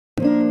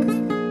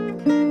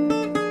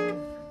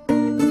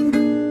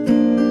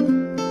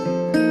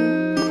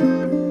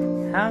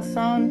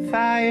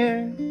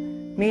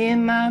me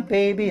and my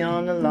baby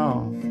on the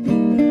lawn.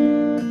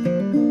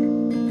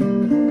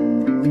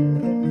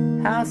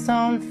 House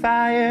on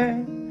fire,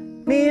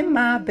 me and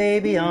my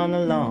baby on the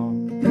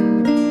lawn.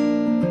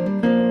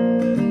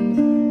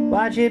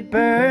 Watch it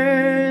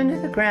burn to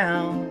the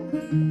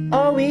ground,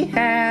 all we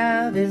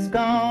have is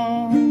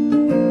gone.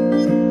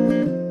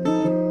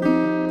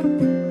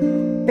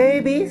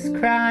 Baby's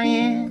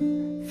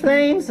crying,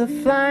 flames are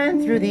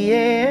flying through the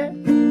air.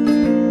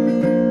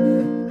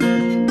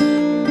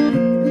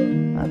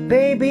 My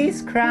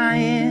baby's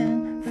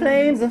crying,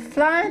 flames are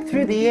flying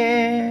through the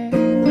air.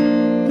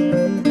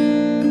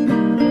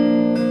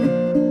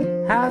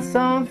 House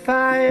on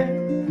fire,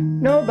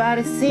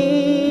 nobody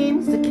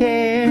seems to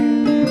care.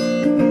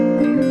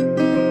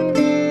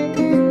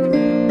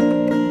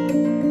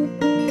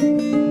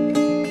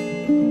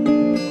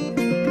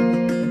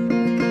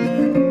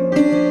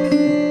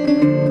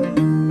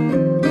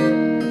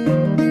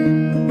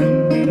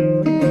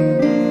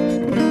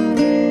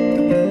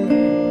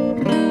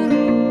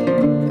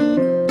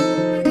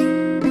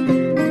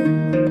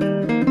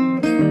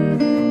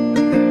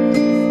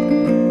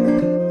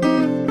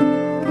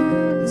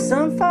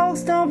 Some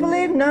folks don't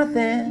believe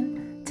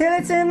nothing till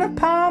it's in the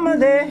palm of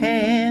their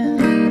hand.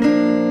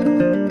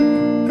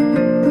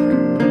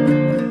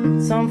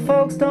 Some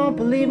folks don't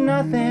believe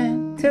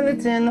nothing till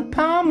it's in the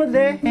palm of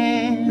their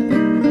hand.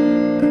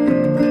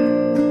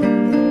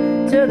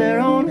 Till their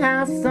own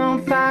house is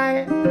on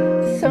fire,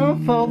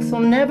 some folks will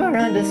never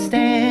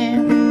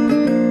understand.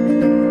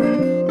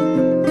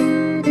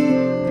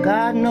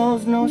 God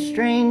knows no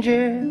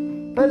stranger,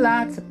 but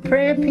lots of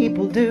praying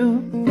people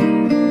do.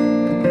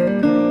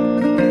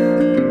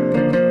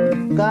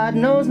 God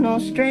knows no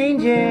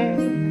stranger,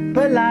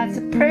 but lots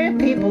of praying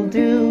people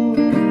do.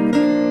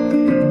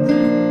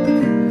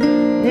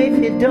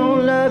 If you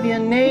don't love your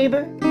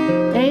neighbor,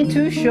 ain't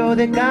too sure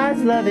that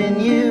God's loving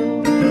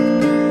you.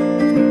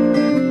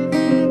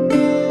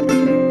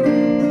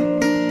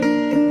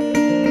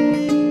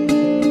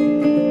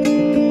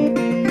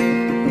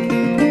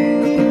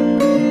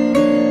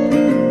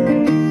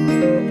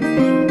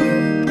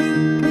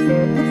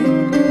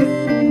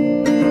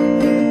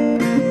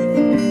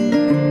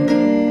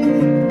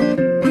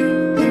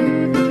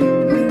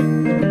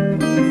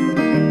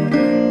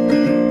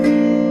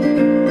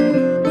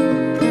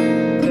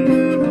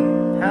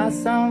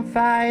 House on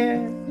fire,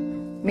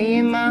 me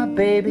and my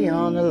baby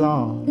on the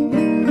lawn.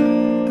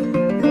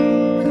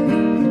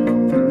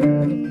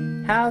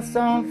 House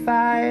on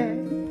fire,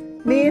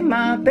 me and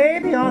my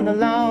baby on the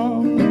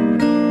lawn.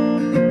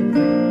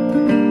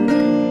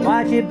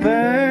 Watch it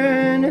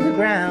burn to the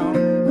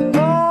ground,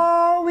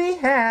 all we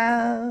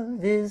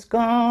have is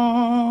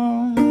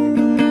gone.